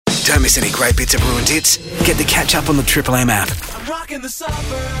Don't miss any great bits of Ruined Hits. Get the catch up on the Triple M app. I'm rocking the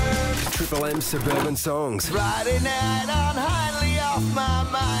suburbs. Triple M Suburban Songs. Friday night on Highly Off My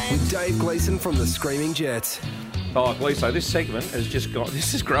Mind. With Dave Gleeson from the Screaming Jets. Oh, Gleeso, this segment has just got...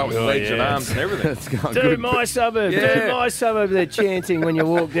 This is growing legs and arms and everything. It's going Do good. my suburb, Yeah. do my suburb, they're chanting when you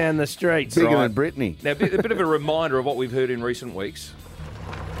walk down the streets. Bigger Right. than Brittany. Now, a bit of a reminder of what we've heard in recent weeks.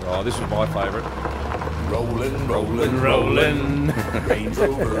 Oh, this was my favourite. Rolling, rolling, Rolling. Range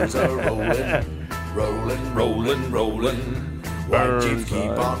Rovers are rolling. Rolling, rolling, rolling. White Jeeps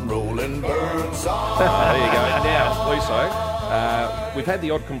keep on rolling. Burnside. There you go. Now, Gleeso, we've had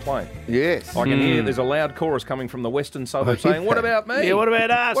the odd complaint. Yes. I can hear there's a loud chorus coming from the western suburb saying, what about me? Yeah, what about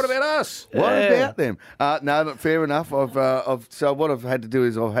us? What about us? What Yeah. about them? No, but fair enough. So what I've had to do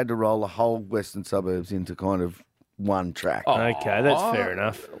is I've had to roll the whole western suburbs into kind of one track. Okay, that's fair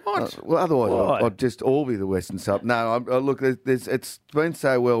enough. What? Well, otherwise Why? I'd just all be the western sub. No, look, it's been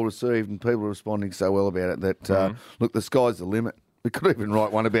so well received and people are responding so well about it that, look, the sky's the limit. We could even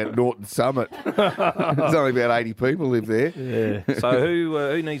write one about Norton Summit. There's only about 80 people live there. So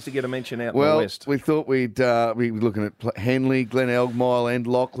who needs to get a mention out in the Well, west? we thought we'd be looking at Henley, Glenelg, Mile End,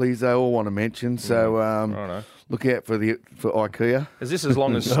 Lockleys. They all want to mention. So Righto. look out for IKEA. Is this as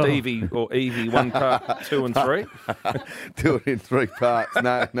long as Stevie or Evie 1 part 2 and 3? Do it in 3 parts.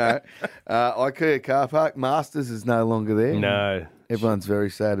 No. IKEA car park. Masters is no longer there. No. Everyone's very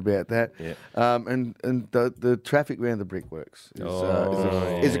sad about that. Yeah. And the traffic around the brickworks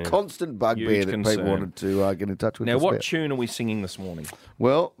is a constant bugbear Huge that concern. people wanted to get in touch with Now, us what about. tune are we singing this morning?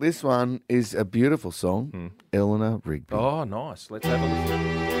 Well, this one is a beautiful song, Eleanor Rigby. Oh, nice. Let's have a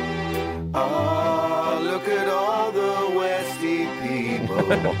listen. Oh, look at all the Westie people.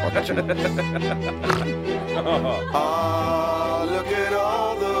 Oh, look at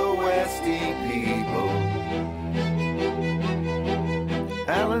all the Westie people.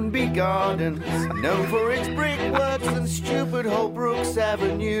 Allenby Gardens, known for its brickworks and stupid Holbrooks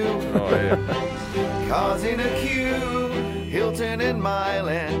Avenue. Oh, yeah. Cars in a queue, Hilton and Mile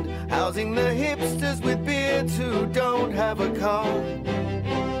End, housing the hipsters with beards who don't have a car.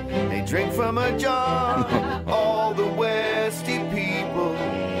 They drink from a jar, all the Westie people.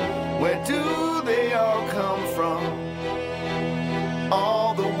 Where do they all come from?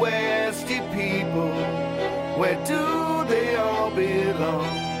 All the Westie people. Where do they all belong?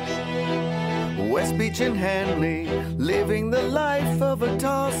 West Beach and Hanley, living the life of a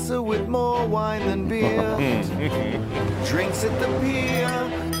tosser with more wine than beer. Drinks at the pier,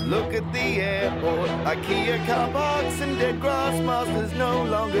 look at the airport, IKEA car parks and dead grass masters no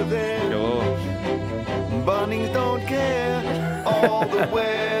longer there. Bunnings don't care, all the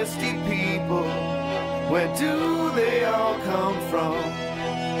Westie people. Where do they all come from?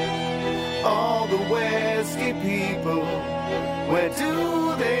 All the Westie people, where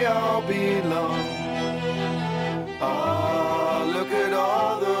do they all belong? Oh, look at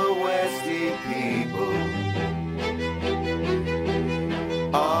all the Westie people.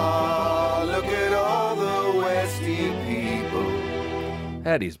 Oh, look at all the Westie people.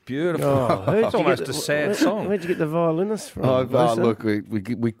 That is beautiful. Oh, It's almost a sad song. Where'd you get the violinist from? Look,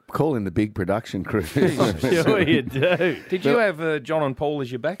 we call in the big production crew. Sure you do. Did you have John and Paul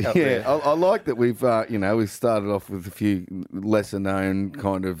as your backup Yeah, there? I like that we've started off with a few lesser known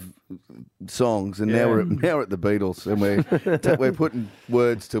kind of songs, and now we're at the Beatles, and we're putting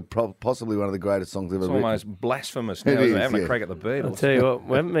words to possibly one of the greatest songs ever It's written. almost blasphemous now, It isn't it? is, Having yeah. a crack at the I'll Beatles. tell you what,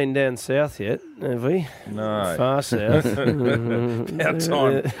 we haven't been down south yet, have we? No. Far south.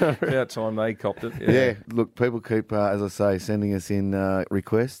 About time they copped it. Yeah, look, people keep, as I say, sending us in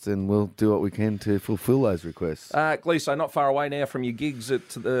requests, and we'll do what we can to fulfil those requests. Gleeso, not far away now from your gigs at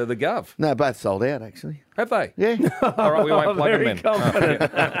the Gov. No, both sold out, actually. Have they? Yeah. All right, we won't plug them Very in. confident.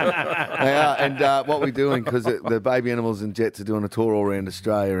 They are, and what we're doing, because the Baby Animals and Jets are doing a tour all around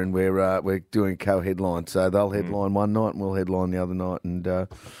Australia, and we're doing co-headline. So they'll headline one night, and we'll headline the other night, and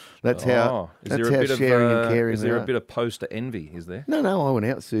that's how sharing and caring. Is there they a bit of poster envy? Is there? No, I went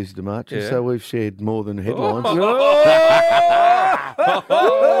out with Susie DeMarchi, Yeah. so we've shared more than headlines.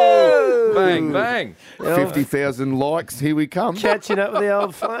 Bang, bang. 50,000 likes, here we come. Catching up with the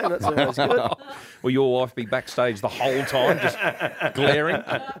old flame, that's always good. Will your wife be backstage the whole time, just glaring?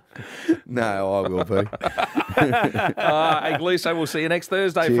 No, I will be. Hey, Gleeso, we'll see you next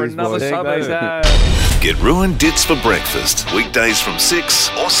Thursday for Cheers, another boys. suburb. Get Ruined Dits for breakfast, weekdays from 6,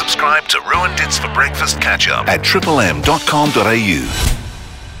 or subscribe to Ruined Dits for breakfast catch-up at triplem.com.au.